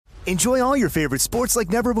Enjoy all your favorite sports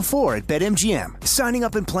like never before at BetMGM. Signing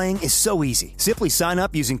up and playing is so easy. Simply sign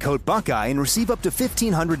up using code Buckeye and receive up to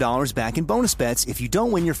 $1,500 back in bonus bets if you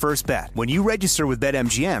don't win your first bet. When you register with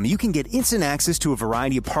BetMGM, you can get instant access to a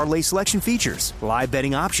variety of parlay selection features, live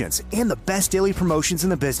betting options, and the best daily promotions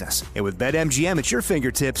in the business. And with BetMGM at your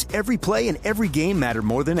fingertips, every play and every game matter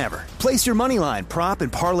more than ever. Place your moneyline, prop,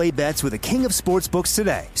 and parlay bets with the king of sportsbooks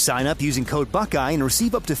today. Sign up using code Buckeye and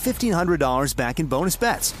receive up to $1,500 back in bonus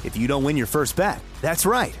bets if you don't win your first bet. That's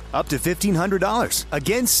right, up to $1,500.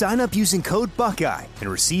 Again, sign up using code Buckeye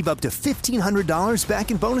and receive up to $1,500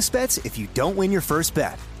 back in bonus bets if you don't win your first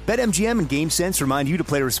bet. BetMGM and GameSense remind you to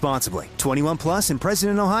play responsibly. 21 plus and present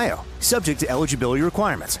in Ohio. Subject to eligibility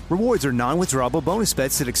requirements. Rewards are non-withdrawable bonus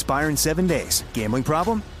bets that expire in 7 days. Gambling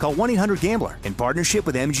problem? Call 1-800-GAMBLER in partnership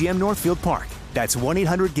with MGM Northfield Park. That's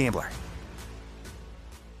 1-800-GAMBLER.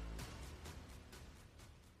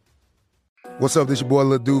 What's up, this your boy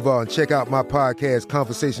Lil Duval, and check out my podcast,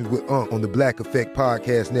 Conversations with Unc, on the Black Effect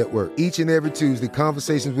Podcast Network. Each and every Tuesday,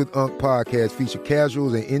 Conversations with Unc podcast feature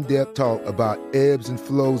casuals and in-depth talk about ebbs and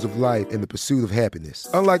flows of life and the pursuit of happiness.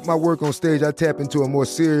 Unlike my work on stage, I tap into a more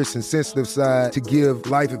serious and sensitive side to give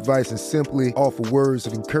life advice and simply offer words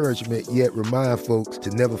of encouragement, yet remind folks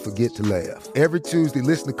to never forget to laugh. Every Tuesday,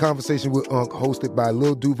 listen to Conversation with Unc, hosted by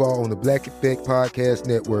Lil Duval on the Black Effect Podcast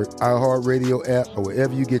Network, iHeartRadio app, or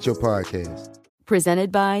wherever you get your podcasts.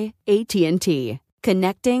 Presented by AT&T.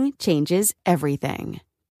 Connecting changes everything.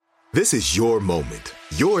 This is your moment,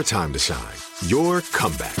 your time to shine, your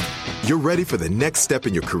comeback. You're ready for the next step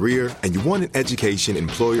in your career, and you want an education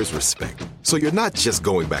employers respect. So you're not just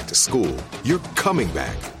going back to school, you're coming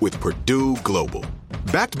back with Purdue Global.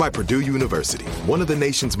 Backed by Purdue University, one of the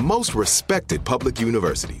nation's most respected public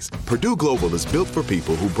universities, Purdue Global is built for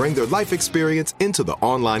people who bring their life experience into the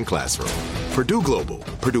online classroom. Purdue Global,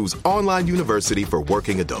 Purdue's online university for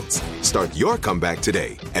working adults. Start your comeback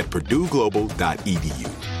today at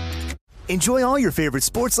purdueglobal.edu. Enjoy all your favorite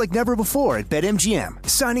sports like never before at BetMGM.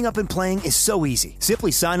 Signing up and playing is so easy. Simply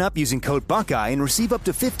sign up using code Buckeye and receive up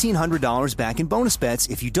to $1,500 back in bonus bets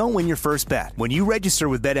if you don't win your first bet. When you register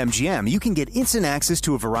with BetMGM, you can get instant access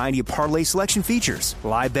to a variety of parlay selection features,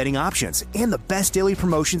 live betting options, and the best daily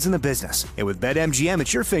promotions in the business. And with BetMGM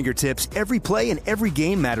at your fingertips, every play and every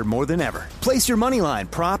game matter more than ever. Place your moneyline,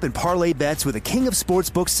 prop, and parlay bets with the king of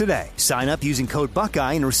sportsbooks today. Sign up using code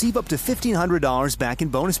Buckeye and receive up to $1,500 back in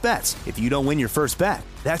bonus bets if you don't win your first bet.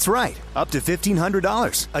 That's right, up to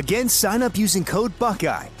 $1,500. Again, sign up using code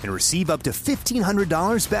Buckeye and receive up to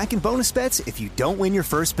 $1,500 back in bonus bets if you don't win your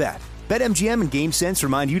first bet. BetMGM and GameSense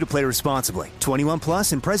remind you to play responsibly. 21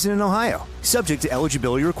 plus and present in Ohio. Subject to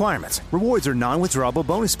eligibility requirements. Rewards are non-withdrawable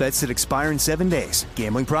bonus bets that expire in 7 days.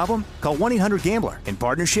 Gambling problem? Call 1-800-GAMBLER in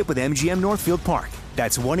partnership with MGM Northfield Park.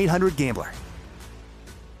 That's 1-800-GAMBLER.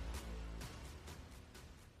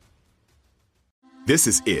 This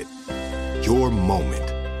is it. Your moment.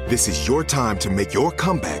 This is your time to make your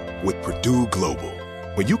comeback with Purdue Global.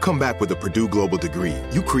 When you come back with a Purdue Global degree,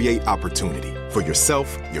 you create opportunity for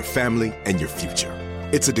yourself, your family, and your future.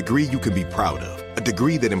 It's a degree you can be proud of, a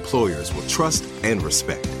degree that employers will trust and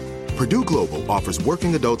respect. Purdue Global offers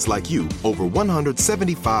working adults like you over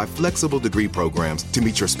 175 flexible degree programs to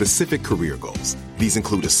meet your specific career goals. These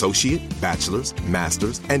include associate, bachelor's,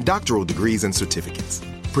 master's, and doctoral degrees and certificates.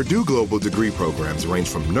 Purdue Global degree programs range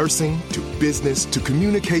from nursing to business to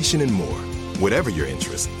communication and more. Whatever your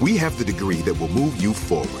interest, we have the degree that will move you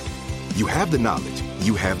forward. You have the knowledge,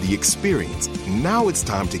 you have the experience. Now it's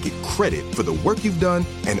time to get credit for the work you've done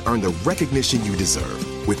and earn the recognition you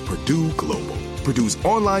deserve with Purdue Global, Purdue's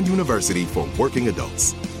online university for working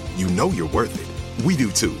adults. You know you're worth it. We do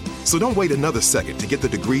too. So don't wait another second to get the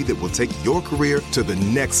degree that will take your career to the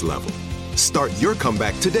next level. Start your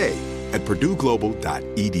comeback today at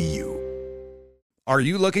purdueglobal.edu. Are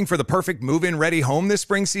you looking for the perfect move-in ready home this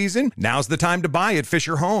spring season? Now's the time to buy at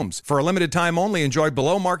Fisher Homes. For a limited time only, enjoy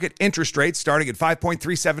below-market interest rates starting at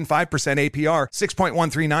 5.375% APR,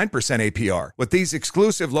 6.139% APR. With these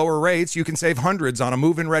exclusive lower rates, you can save hundreds on a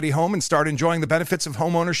move-in ready home and start enjoying the benefits of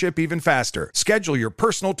home ownership even faster. Schedule your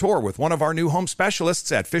personal tour with one of our new home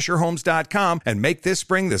specialists at FisherHomes.com and make this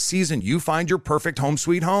spring the season you find your perfect home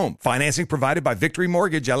sweet home. Financing provided by Victory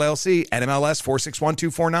Mortgage, LLC, NMLS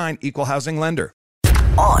 461249, Equal Housing Lender.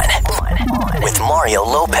 On with Mario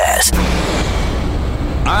Lopez.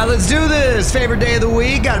 All right, let's do this. Favorite day of the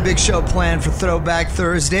week. Got a big show planned for Throwback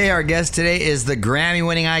Thursday. Our guest today is the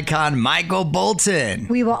Grammy-winning icon, Michael Bolton.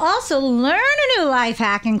 We will also learn a new life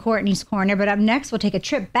hack in Courtney's Corner, but up next, we'll take a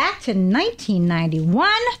trip back to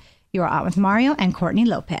 1991. You're on with Mario and Courtney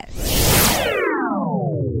Lopez.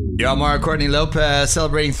 Yo, I'm Mario Courtney Lopez,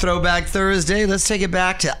 celebrating Throwback Thursday. Let's take it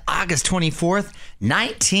back to August 24th,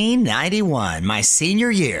 1991. My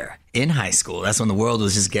senior year in high school. That's when the world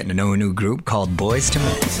was just getting to know a new group called Boys to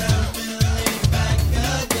Men.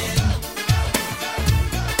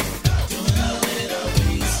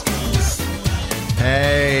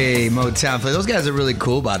 Hey, Motown Play. Those guys are really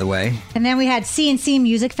cool, by the way. And then we had C&C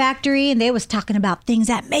Music Factory, and they was talking about things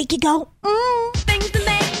that make you go, Things that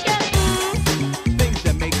make you things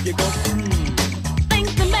that make you go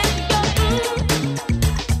things that make you go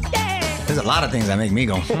yeah. There's a lot of things that make me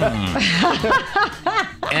go,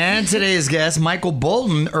 And today's guest, Michael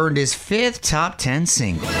Bolton, earned his 5th top 10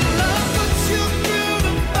 single.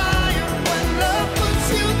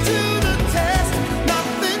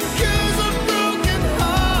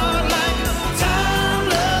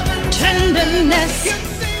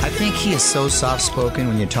 I think he is so soft-spoken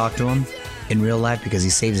when you talk to him in real life because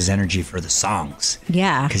he saves his energy for the songs.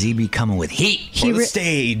 Yeah. Because he be coming with heat for the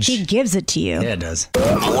stage. He gives it to you. Yeah, it does.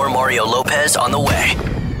 More Mario Lopez on the way.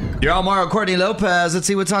 You're all Mario Courtney Lopez. Let's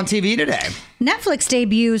see what's on TV today. Netflix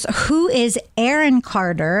debuts Who is Aaron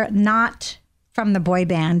Carter, not from the boy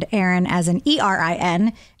band Aaron as in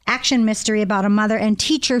E-R-I-N, action mystery about a mother and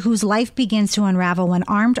teacher whose life begins to unravel when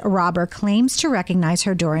armed robber claims to recognize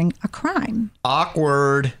her during a crime.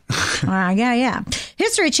 Awkward. Yeah.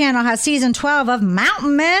 History Channel has season 12 of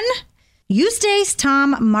Mountain Men. Eustace,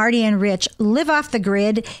 Tom, Marty, and Rich live off the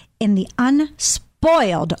grid in the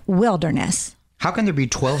unspoiled wilderness. How can there be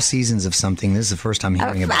 12 seasons of something? This is the first time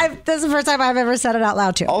hearing about it. This is the first time I've ever said it out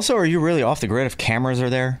loud, too. Also, are you really off the grid if cameras are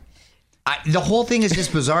there? The whole thing is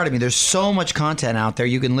just bizarre to me. There's so much content out there.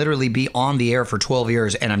 You can literally be on the air for 12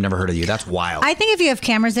 years, and I've never heard of you. That's wild. I think if you have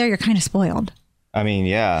cameras there, you're kind of spoiled. I mean,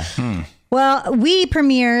 yeah. Well, We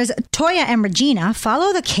premieres Toya and Regina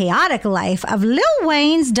follow the chaotic life of Lil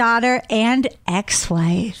Wayne's daughter and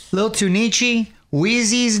ex-wife. Lil Tunichi,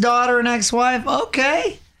 Wheezy's daughter and ex-wife.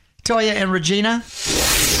 Okay. Toya and Regina.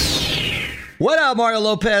 What up, Mario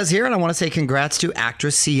Lopez here, and I want to say congrats to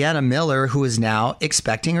actress Sienna Miller, who is now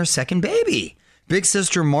expecting her second baby. Big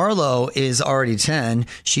sister Marlo is already 10.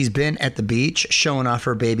 She's been at the beach showing off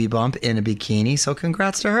her baby bump in a bikini, so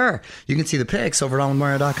congrats to her. You can see the pics over at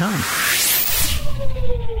allmario.com.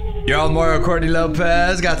 You're all Mario Courtney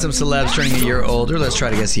Lopez. Got some celebs turning a year older. Let's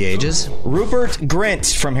try to guess the ages. Rupert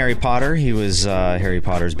Grint from Harry Potter. He was Harry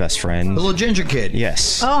Potter's best friend. The little ginger kid.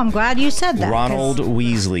 Yes. Oh, I'm glad you said that. Ronald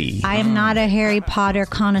Weasley. I am not a Harry Potter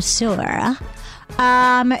connoisseur.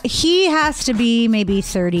 He has to be maybe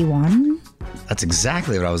 31. That's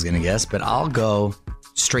exactly what I was going to guess, but I'll go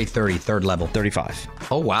straight 30, third level. 35.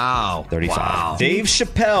 Oh, wow. 35. Wow. Dave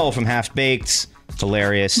Chappelle from Half Baked.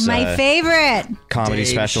 Hilarious. My favorite. Comedy Dave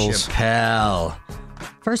specials. Chappelle.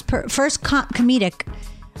 First comedic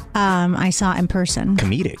I saw in person.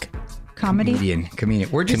 Comedic. Comedy? Comedian.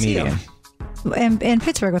 Where'd you see him? In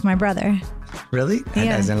Pittsburgh with my brother. Really?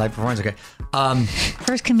 Yeah. As in live performance? Okay.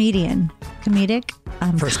 First comedian. Comedic?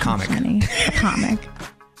 First comic. Funny. Comic.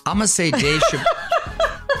 I'm going to say Dave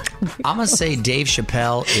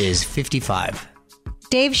Chappelle is 55.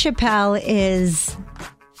 Dave Chappelle is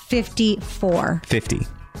 54. 50.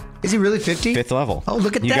 Is he really 50? Fifth level. Oh,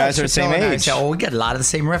 look at that. You guys are the same age. Oh, we get a lot of the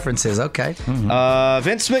same references. Okay.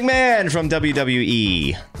 Vince McMahon from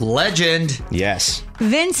WWE. Legend. Yes.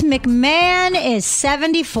 Vince McMahon is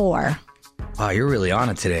 74. Wow, you're really on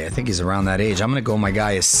it today. I think he's around that age. I'm going to go my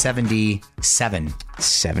guy is 77.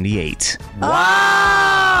 78.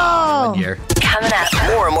 Wow. 1 year. Coming up.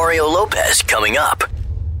 More Mario Lopez coming up.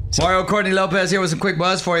 Mario Courtney Lopez here with some quick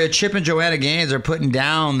buzz for you. Chip and Joanna Gaines are putting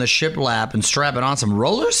down the shiplap and strapping on some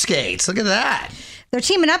roller skates. Look at that. They're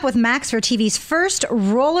teaming up with Max for TV's first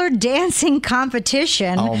roller dancing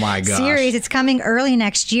competition. Oh, my gosh. Series. It's coming early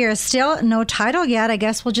next year. Still no title yet. I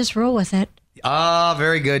guess we'll just roll with it. Ah,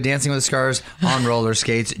 very good. Dancing with the Stars on roller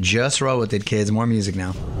skates. Just roll with it, kids. More music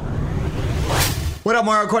now. What up,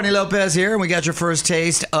 Mario Courtney Lopez here, and we got your first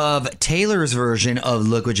taste of Taylor's version of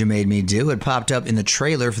Look What You Made Me Do. It popped up in the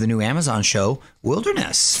trailer for the new Amazon show,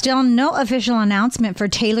 Wilderness. Still no official announcement for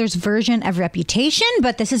Taylor's version of Reputation,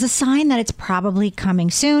 but this is a sign that it's probably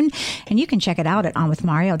coming soon, and you can check it out at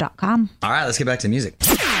onwithmario.com. All right, let's get back to the music.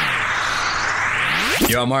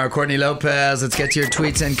 Yo, Mario Courtney Lopez. Let's get to your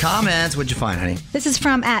tweets and comments. What'd you find, honey? This is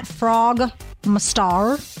from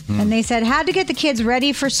 @FrogMastar, and they said, had to get the kids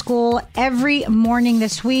ready for school every morning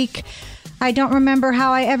this week. I don't remember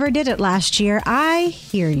how I ever did it last year. I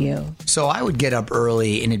hear you. So I would get up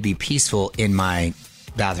early and it'd be peaceful in my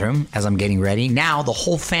bathroom as I'm getting ready. Now the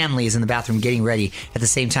whole family is in the bathroom getting ready at the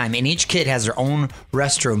same time, and each kid has their own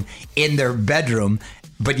restroom in their bedroom.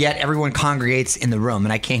 but yet everyone congregates in the room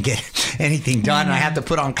and I can't get anything done. And I have to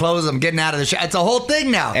put on clothes. I'm getting out of the shower. It's a whole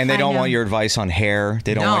thing now. And they don't want your advice on hair.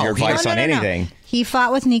 They don't want your advice on anything. He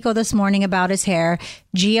fought with Nico this morning about his hair.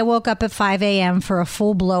 Gia woke up at 5 a.m. for a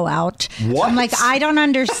full blowout. What? I'm like, I don't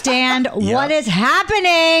understand what is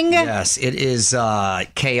happening. Yes, it is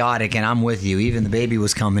chaotic, and I'm with you. Even the baby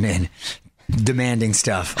was coming in, demanding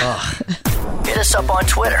stuff. Ugh. Hit us up on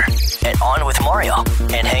Twitter at OnWithMario.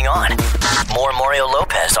 And hang on, more Mario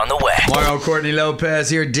Lopez on the way. Mario Courtney Lopez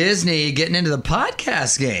here. Disney getting into the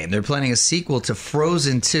podcast game. They're planning a sequel to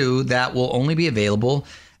Frozen 2 that will only be available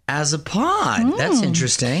as a pod. That's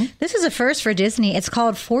interesting. This is a first for Disney. It's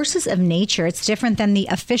called Forces of Nature. It's different than the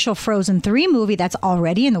official Frozen 3 movie that's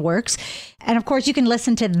already in the works. And of course, you can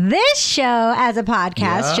listen to this show as a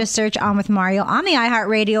podcast. Yeah. Just search On With Mario on the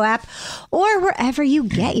iHeartRadio app or wherever you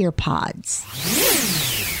get your pods.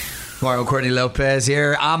 Mario Courtney Lopez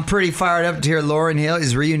here. I'm pretty fired up to hear Lauryn Hill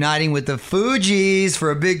is reuniting with the Fugees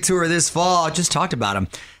for a big tour this fall. I just talked about them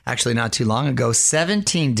actually not too long ago.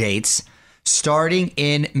 17 dates starting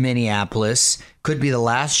in Minneapolis. Could be the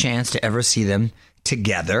last chance to ever see them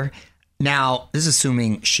together. Now, this is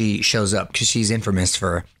assuming she shows up because she's infamous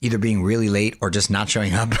for either being really late or just not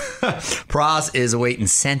showing up. Pras is awaiting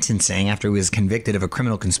sentencing after he was convicted of a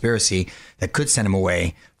criminal conspiracy that could send him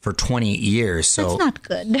away for 20 years. So that's not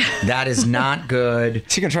good. That is not good.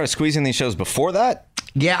 Is he going to try to squeeze in these shows before that?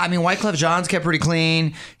 Yeah, I mean, Wyclef Jean's kept pretty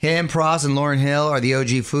clean. Him, Pras, and Lauryn Hill are the OG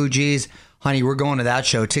Fugees. Honey, we're going to that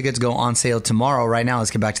show. Tickets go on sale tomorrow. Right now, let's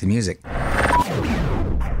get back to the music.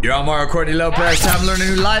 You're on Mario Courtney Lopez. Time to learn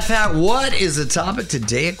a new life hack. What is the topic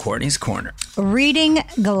today at Courtney's Corner? Reading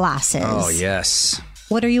glasses. Oh, yes.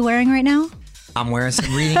 What are you wearing right now? I'm wearing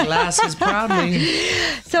some reading glasses proudly.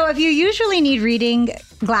 So if you usually need reading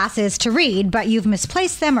glasses to read, but you've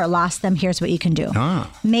misplaced them or lost them, here's what you can do.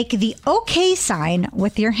 Make the OK sign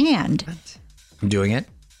with your hand. I'm doing it.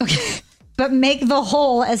 Okay. But make the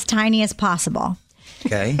hole as tiny as possible.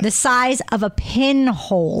 Okay. The size of a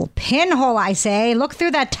pinhole. Pinhole, I say. Look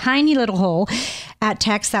through that tiny little hole at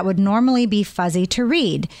text that would normally be fuzzy to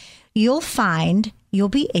read. You'll find you'll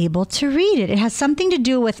be able to read it. It has something to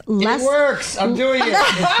do with less... It works. I'm doing it.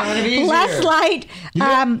 It's kind of easier. Less light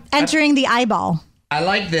entering the eyeball. I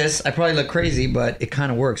like this. I probably look crazy, but it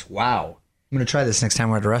kind of works. Wow. I'm going to try this next time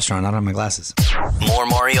we're at a restaurant. I don't have my glasses. More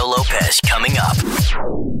Mario Lopez coming up.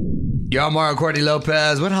 Yo, Mario Courtney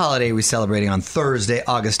Lopez. What holiday are we celebrating on Thursday,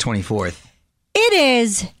 August 24th? It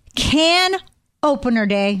is Can Opener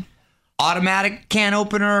Day. Automatic can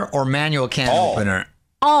opener or manual can opener?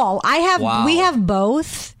 We have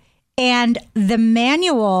both. And the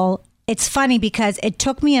manual, it's funny because it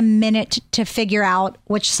took me a minute to figure out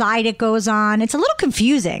which side it goes on. It's a little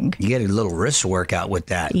confusing. You get a little wrist workout with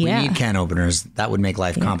that. Yeah. We need can openers. That would make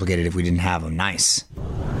life complicated if we didn't have them. Nice.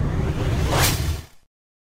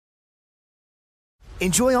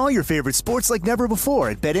 Enjoy all your favorite sports like never before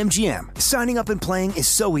at BetMGM. Signing up and playing is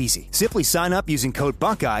so easy. Simply sign up using code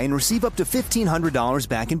Buckeye and receive up to $1,500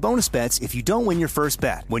 back in bonus bets if you don't win your first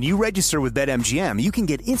bet. When you register with BetMGM, you can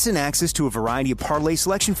get instant access to a variety of parlay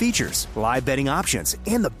selection features, live betting options,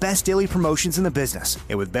 and the best daily promotions in the business.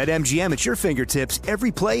 And with BetMGM at your fingertips,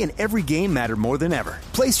 every play and every game matter more than ever.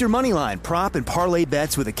 Place your moneyline, prop, and parlay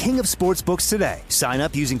bets with the king of sportsbooks today. Sign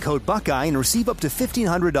up using code Buckeye and receive up to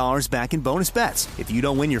 $1,500 back in bonus bets if you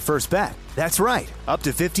don't win your first bet. That's right, up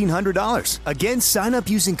to $1,500. Again, sign up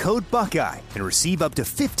using code Buckeye and receive up to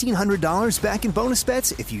 $1,500 back in bonus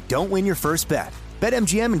bets if you don't win your first bet.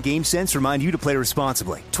 BetMGM and GameSense remind you to play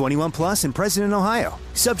responsibly. 21 plus and present in Ohio.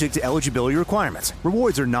 Subject to eligibility requirements.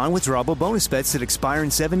 Rewards are non-withdrawable bonus bets that expire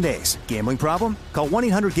in 7 days. Gambling problem? Call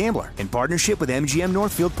 1-800-GAMBLER in partnership with MGM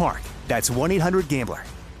Northfield Park. That's 1-800-GAMBLER.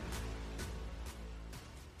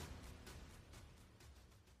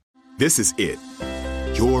 This is it.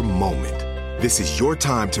 Your moment. This is your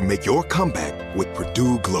time to make your comeback with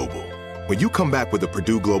Purdue Global. When you come back with a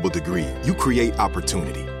Purdue Global degree, you create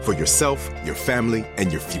opportunity for yourself, your family,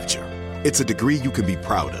 and your future. It's a degree you can be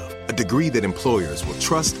proud of, a degree that employers will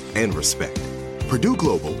trust and respect. Purdue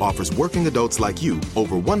Global offers working adults like you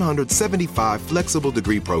over 175 flexible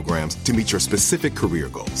degree programs to meet your specific career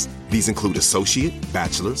goals. These include associate,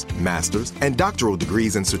 bachelor's, master's, and doctoral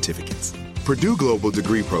degrees and certificates. Purdue Global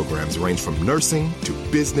degree programs range from nursing to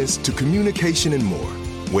business to communication and more.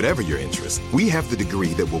 Whatever your interest, we have the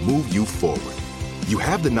degree that will move you forward. You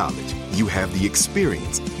have the knowledge, you have the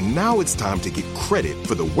experience. Now it's time to get credit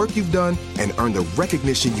for the work you've done and earn the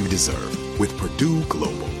recognition you deserve with Purdue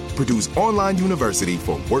Global, Purdue's online university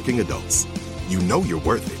for working adults. You know you're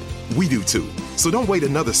worth it. We do too. So don't wait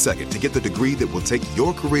another second to get the degree that will take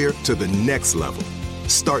your career to the next level.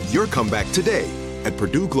 Start your comeback today at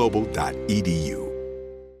purdueglobal.edu.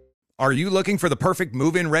 Are you looking for the perfect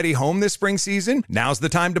move-in ready home this spring season? Now's the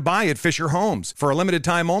time to buy at Fisher Homes. For a limited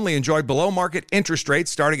time only, enjoy below-market interest rates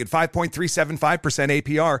starting at 5.375%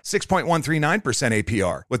 APR, 6.139%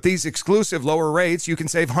 APR. With these exclusive lower rates, you can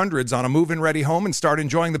save hundreds on a move-in ready home and start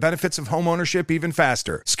enjoying the benefits of homeownership even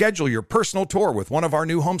faster. Schedule your personal tour with one of our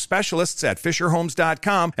new home specialists at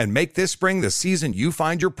FisherHomes.com and make this spring the season you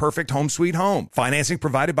find your perfect home sweet home. Financing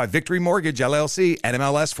provided by Victory Mortgage, LLC,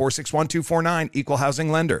 NMLS 461249, Equal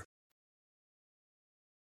Housing Lender.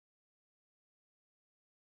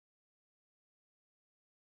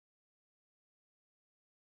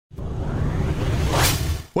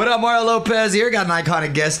 What up, Mario Lopez here. Got an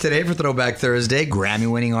iconic guest today for Throwback Thursday,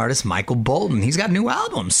 Grammy-winning artist Michael Bolton. He's got a new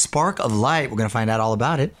album, Spark of Light. We're going to find out all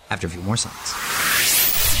about it after a few more songs.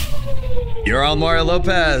 You're on Mario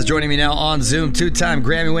Lopez. Joining me now on Zoom, two-time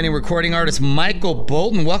Grammy-winning recording artist Michael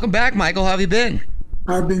Bolton. Welcome back, Michael. How have you been?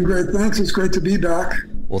 I've been great. Thanks. It's great to be back.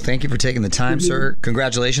 Well, thank you for taking the time, sir.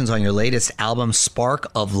 Congratulations on your latest album, Spark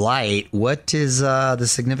of Light. What is the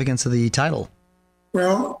significance of the title?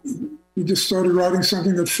 Well, we just started writing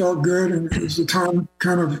something that felt good, and it was the time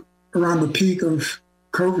kind of around the peak of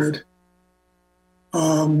COVID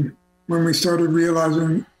when we started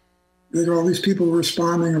realizing that all these people were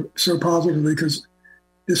responding so positively because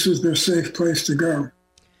this was their safe place to go.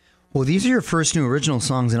 Well, these are your first new original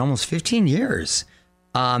songs in almost 15 years.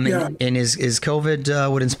 Yeah. And is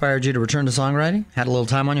COVID what inspired you to return to songwriting? Had a little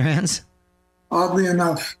time on your hands? Oddly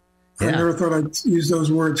enough, I never thought I'd use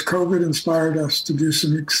those words. COVID inspired us to do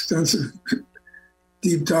some extensive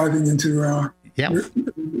deep diving into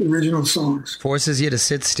original songs. Forces you to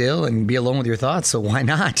sit still and be alone with your thoughts, so why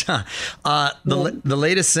not? The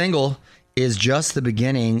latest single is Just the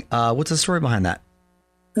Beginning. What's the story behind that?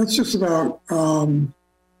 That's just about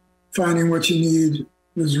finding what you need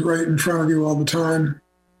is right in front of you all the time.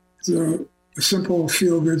 It's a simple,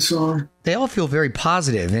 feel-good song. They all feel very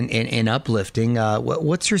positive and uplifting.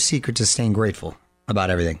 What's your secret to staying grateful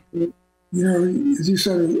about everything? You know, as you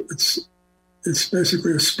said, it's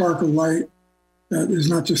basically a spark of light that is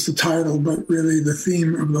not just the title, but really the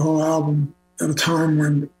theme of the whole album at a time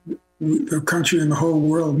when the country and the whole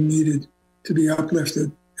world needed to be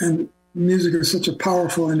uplifted. And music is such a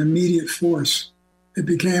powerful and immediate force. It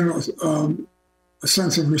became a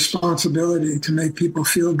sense of responsibility to make people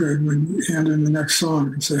feel good when you hand in the next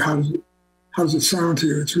song and say, how does it sound to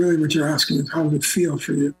you? It's really what you're asking is, how does it feel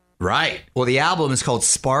for you? Right. Well, the album is called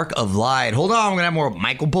Spark of Light. Hold on, we're going to have more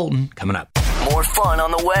Michael Bolton coming up. More fun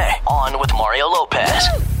on the way. On with Mario Lopez.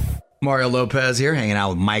 Mario Lopez here, hanging out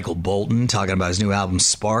with Michael Bolton, talking about his new album,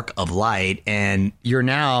 Spark of Light. And you're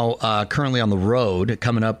now currently on the road,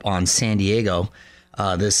 coming up on San Diego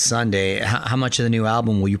this Sunday. How much of the new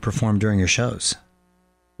album will you perform during your shows?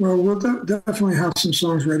 Well, we'll definitely have some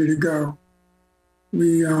songs ready to go.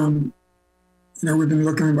 We, we've been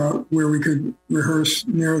looking about where we could rehearse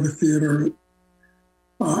near the theater.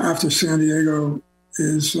 After San Diego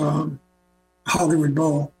is Hollywood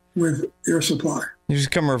Bowl with Air Supply. You just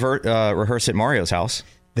come rehearse at Mario's house.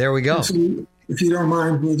 There we go. So if you don't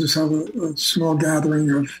mind, we'll just have a small gathering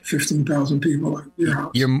of 15,000 people at your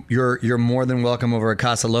house. You're more than welcome over at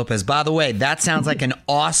Casa Lopez. By the way, that sounds like an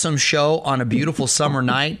awesome show on a beautiful summer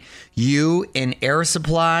night. You and Air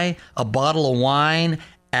Supply, a bottle of wine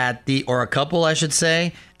or a couple, I should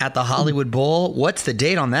say, at the Hollywood Bowl. What's the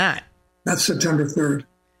date on that? That's September 3rd.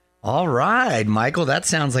 All right, Michael, that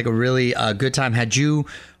sounds like a really good time. Had you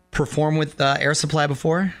performed with Air Supply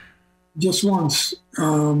before? Just once.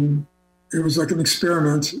 It was like an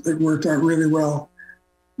experiment that worked out really well.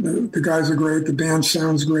 The guys are great. The band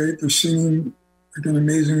sounds great. They're singing like an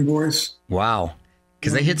amazing voice. Wow.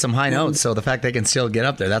 Because they hit some high notes, so the fact they can still get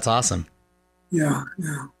up there, that's awesome. Yeah.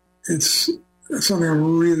 It's something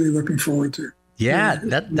I'm really looking forward to. Yeah,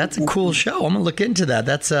 that's a cool show. I'm going to look into that.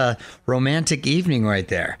 That's a romantic evening right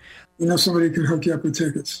there. Somebody can hook you up with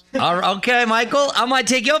tickets. Okay, Michael, I might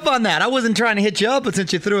take you up on that. I wasn't trying to hit you up, but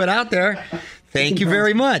since you threw it out there, thank you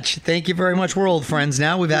very much. Thank you very much. We're old friends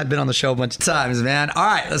now. We've been on the show a bunch of times, man. All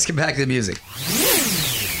right, let's get back to the music.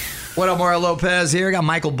 What up, Mario Lopez here. Got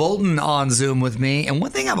Michael Bolton on Zoom with me. And one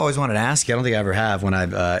thing I've always wanted to ask you, I don't think I ever have when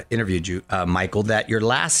I've interviewed you, Michael, that your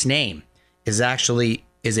last name is actually,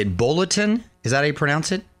 is it Bolton? Is that how you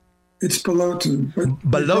pronounce it? It's Bolton.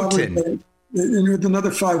 Bolton. With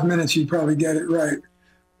another 5 minutes, you probably get it right.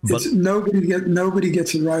 Nobody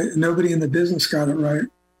gets it right. Nobody in the business got it right.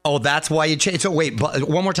 Oh, that's why you changed. So wait,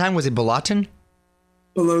 one more time. Was it Bolton?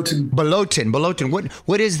 Bolton.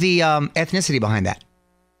 What is the ethnicity behind that?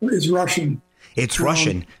 It's Russian. It's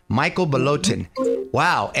Russian. Michael Bolton.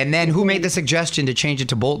 Wow. And then who made the suggestion to change it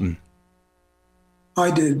to Bolton?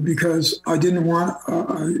 I did, because I didn't want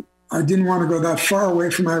to go that far away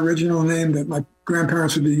from my original name that my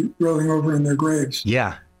grandparents would be rolling over in their graves.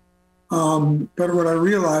 Yeah. But what I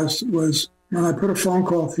realized was when I put a phone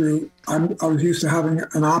call through, I was used to having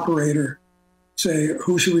an operator say,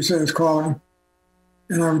 "Who should we say is calling?"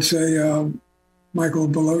 And I would say, Michael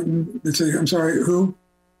Bolton. They'd say, "I'm sorry, who?"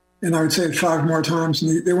 And I would say it 5 more times,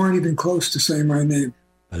 and they weren't even close to saying my name.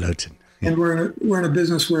 Bolton. And we're in a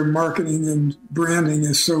business where marketing and branding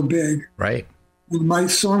is so big. Right. And my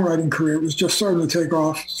songwriting career was just starting to take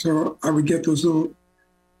off, so I would get those little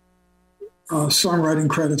songwriting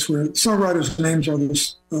credits where songwriters' names are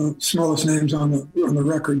the smallest names on the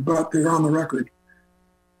record, but they're on the record.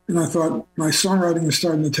 And I thought, my songwriting is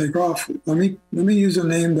starting to take off. Let me use a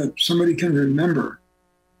name that somebody can remember.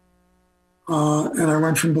 And I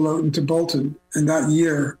went from Bolton to Bolton, and that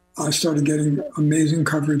year I started getting amazing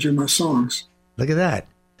coverage in my songs. Look at that.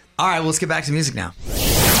 All right, well, let's get back to music now.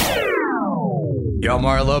 Yo,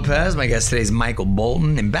 Mario Lopez. My guest today is Michael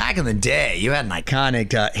Bolton. And back in the day, you had an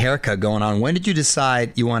iconic haircut going on. When did you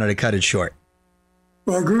decide you wanted to cut it short?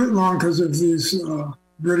 Well, I grew it long because of these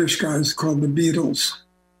British guys called the Beatles.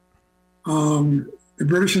 The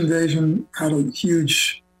British invasion had a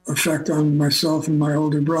huge effect on myself and my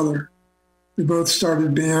older brother. We both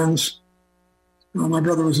started bands. My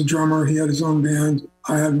brother was a drummer. He had his own band.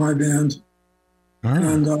 I had my band.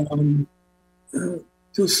 And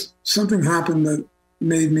just something happened that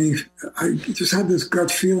made me, I just had this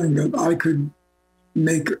gut feeling that I could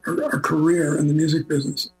make a career in the music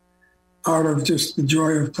business out of just the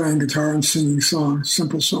joy of playing guitar and singing songs,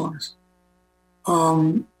 simple songs.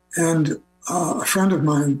 And a friend of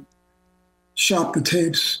mine shot the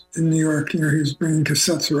tapes in New York. You know, he was bringing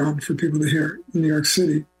cassettes around for people to hear in New York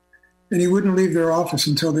City. And he wouldn't leave their office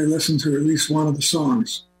until they listened to at least one of the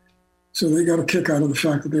songs. So they got a kick out of the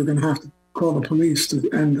fact that they were going to have to call the police to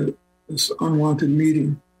end this unwanted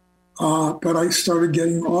meeting. But I started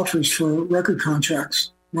getting offers for record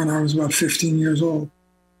contracts when I was about 15 years old.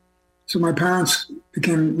 So my parents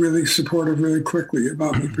became really supportive really quickly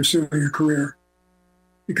about me pursuing a career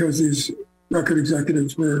because these record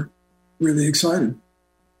executives were really excited.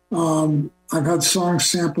 I've had songs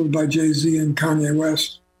sampled by Jay-Z and Kanye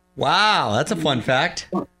West. Wow, that's a fun fact.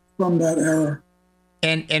 From that era.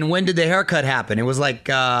 And when did the haircut happen? It was like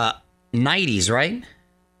 90s, right?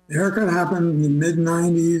 The haircut happened in the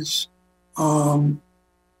mid-90s.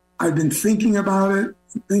 I've been thinking about it,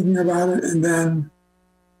 and then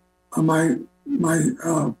my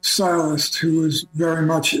stylist, who was very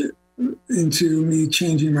much into me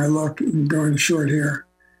changing my look and going to short hair,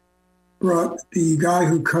 brought the guy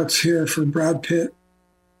who cuts hair for Brad Pitt,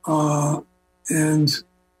 and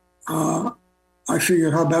I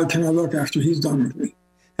figured, how bad can I look after he's done with me?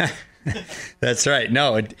 That's right.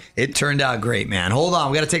 No, it turned out great, man. Hold on.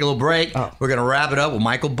 We got to take a little break. We're going to wrap it up with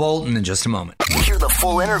Michael Bolton in just a moment. Hear the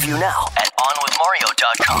full interview now at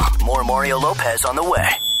onwithmario.com. More Mario Lopez on the way.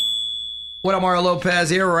 What up, Mario Lopez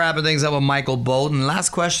here. We're wrapping things up with Michael Bolton. Last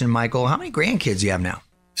question, Michael. How many grandkids do you have now?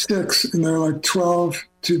 6, and they're like 12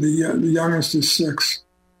 to the youngest is 6.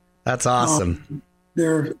 That's awesome.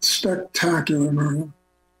 They're spectacular, Mario.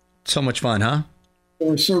 So much fun, huh?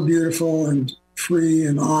 They're so beautiful and free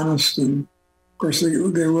and honest, and of course they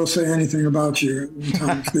will say anything about you at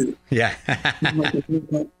times. Yeah.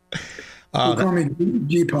 They call me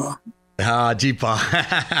G-Pa.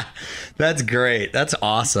 G-Pa. That's great. That's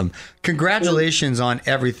awesome. Congratulations on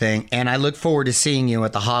everything, and I look forward to seeing you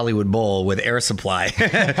at the Hollywood Bowl with Air Supply.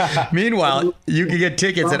 Meanwhile, you can get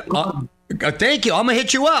tickets at... Thank you. I'm going to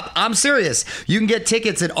hit you up. I'm serious. You can get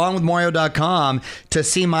tickets at onwithmario.com to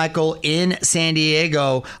see Michael in San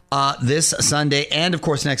Diego this Sunday and, of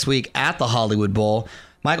course, next week at the Hollywood Bowl.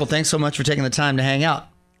 Michael, thanks so much for taking the time to hang out.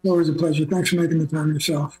 Always a pleasure. Thanks for making the time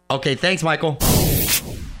yourself. Okay, thanks, Michael.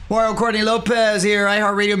 Mario Courtney Lopez here.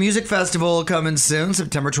 iHeartRadio Music Festival coming soon,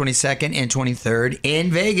 September 22nd and 23rd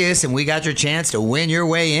in Vegas, and we got your chance to win your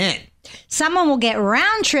way in. Someone will get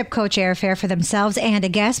round-trip coach airfare for themselves and a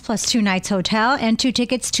guest, plus 2 nights hotel and 2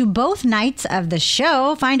 tickets to both nights of the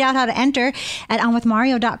show. Find out how to enter at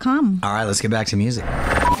onwithmario.com. All right, let's get back to music.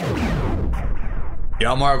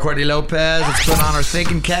 Yo, Mario Courtney Lopez. Let's put on our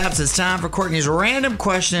thinking caps. It's time for Courtney's random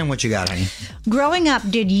question. What you got, honey? Growing up,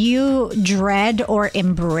 did you dread or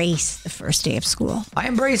embrace the first day of school? I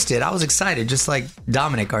embraced it. I was excited, just like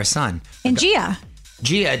Dominic, our son. And Gia?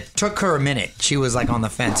 Gia, it took her a minute. She was like on the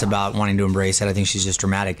fence about wanting to embrace it. I think she's just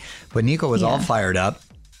dramatic. But Nico was all fired up.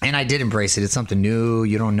 And I did embrace it. It's something new.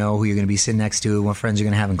 You don't know who you're going to be sitting next to, what friends you're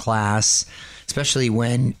going to have in class. Especially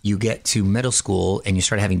when you get to middle school and you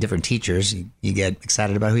start having different teachers, you get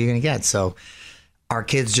excited about who you're going to get. So our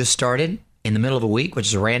kids just started. in the middle of a week, which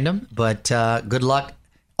is random, but good luck,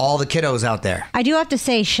 all the kiddos out there. I do have to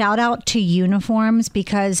say, shout out to uniforms,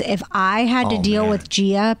 because if I had to deal with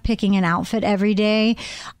Gia picking an outfit every day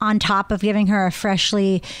on top of giving her a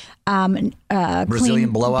freshly Brazilian clean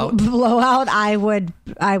blowout, I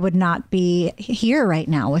would not be here right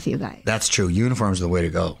now with you guys. That's true. Uniforms are the way to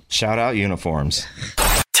go. Shout out uniforms.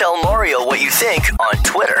 Tell Mario what you think on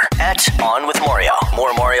Twitter @OnWithMario.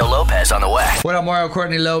 More Mario Lopez on the way. What up, Mario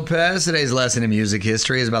Courtney Lopez? Today's lesson in music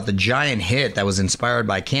history is about the giant hit that was inspired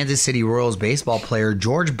by Kansas City Royals baseball player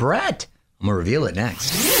George Brett. I'm going to reveal it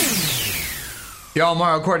next. Y'all,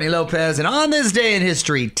 Mario Courtney Lopez, and on this day in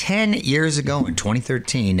history, 10 years ago in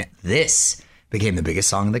 2013, this became the biggest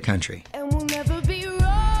song in the country. And we'll never be royal.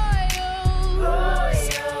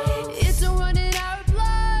 It's a run in our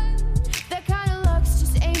blood. That kind of luck's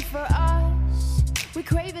just ain't for us. We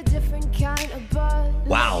crave a different kind of buzz.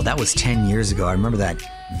 Wow, that was 10 years ago. I remember that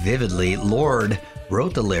vividly. Lorde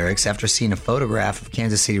wrote the lyrics after seeing a photograph of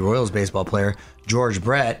Kansas City Royals baseball player George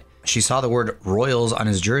Brett. She saw the word Royals on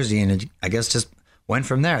his jersey and it, I guess, just went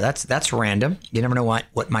from there. That's random. You never know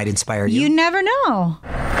what might inspire you. You never know.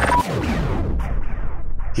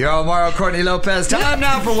 Yo, Mario Courtney Lopez. Time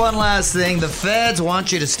now for one last thing. The feds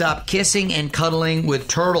want you to stop kissing and cuddling with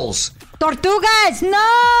turtles. Tortugas,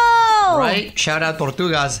 no! Right? Shout out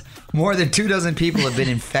Tortugas. More than 24 people have been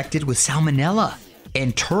infected with salmonella.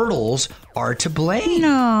 And turtles are to blame.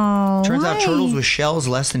 No. Turns out turtles with shells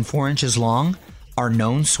less than 4 inches long are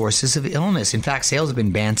known sources of illness. In fact, sales have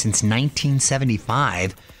been banned since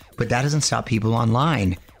 1975, but that doesn't stop people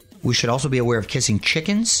online. We should also be aware of kissing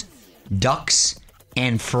chickens, ducks,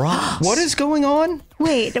 and frogs. What is going on?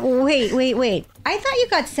 Wait. I thought you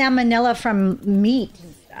got salmonella from meat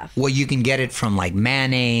and stuff. Well, you can get it from like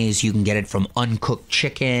mayonnaise. You can get it from uncooked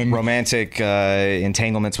chicken. Romantic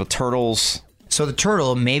entanglements with turtles. So the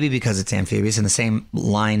turtle, maybe because it's amphibious in the same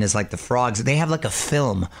line as like the frogs, they have like a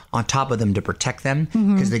film on top of them to protect them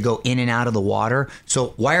because they go in and out of the water.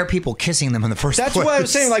 So why are people kissing them in the first place? That's what I was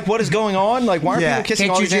saying. Like, what is going on? Like, why are people kissing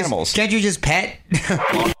all these animals? Can't you just pet?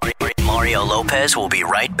 Mario Lopez will be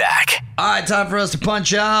right back. All right, time for us to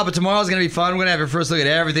punch out, but tomorrow's going to be fun. We're going to have your first look at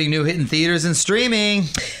everything new hitting theaters and streaming.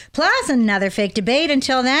 Plus another fake debate.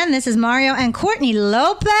 Until then, this is Mario and Courtney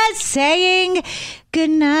Lopez saying good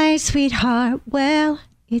night, sweetheart. Well,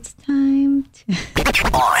 it's time to...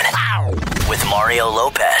 On with Mario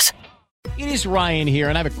Lopez. It is Ryan here,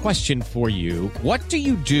 and I have a question for you. What do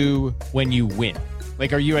you do when you win?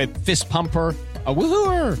 Like, are you a fist pumper, a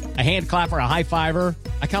woohooer, a hand clapper, a high fiver?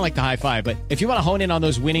 I kind of like the high five, but if you want to hone in on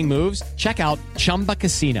those winning moves, check out Chumba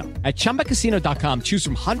Casino. At ChumbaCasino.com, choose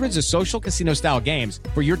from hundreds of social casino-style games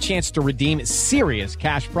for your chance to redeem serious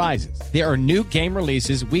cash prizes. There are new game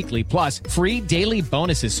releases weekly, plus free daily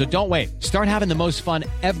bonuses, so don't wait. Start having the most fun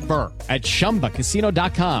ever at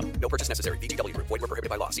ChumbaCasino.com. No purchase necessary. VGW. Void where prohibited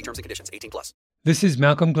by law. See terms and conditions. 18+. This is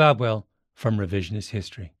Malcolm Gladwell from Revisionist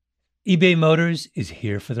History. eBay Motors is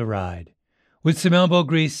here for the ride. With some elbow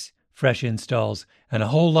grease, fresh installs, and a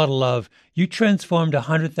whole lot of love, you transformed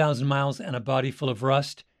 100,000 miles and a body full of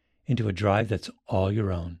rust into a drive that's all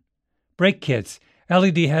your own. Brake kits,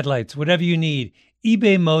 LED headlights, whatever you need,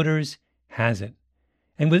 eBay Motors has it.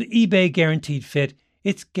 And with eBay Guaranteed Fit,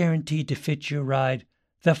 it's guaranteed to fit your ride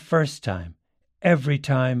the first time, every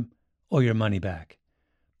time, or your money back.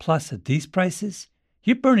 Plus, at these prices,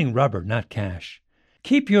 you're burning rubber, not cash.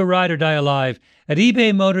 Keep your ride or die alive at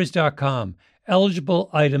ebaymotors.com. Eligible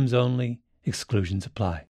items only. Exclusions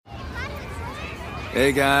apply.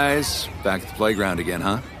 Hey, guys. Back at the playground again,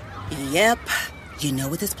 huh? Yep. You know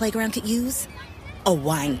what this playground could use? A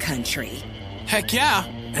wine country. Heck yeah.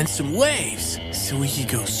 And some waves so we could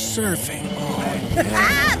go surfing. Oh,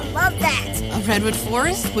 yeah. Love that. A redwood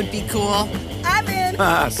forest would be cool. I'm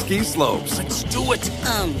in. Ski slopes. Let's do it.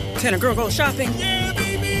 Can a girl go shopping? Yeah,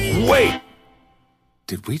 baby. Wait.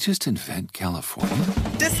 Did we just invent California?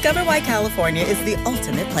 Discover why California is the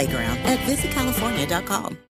ultimate playground at visitcalifornia.com.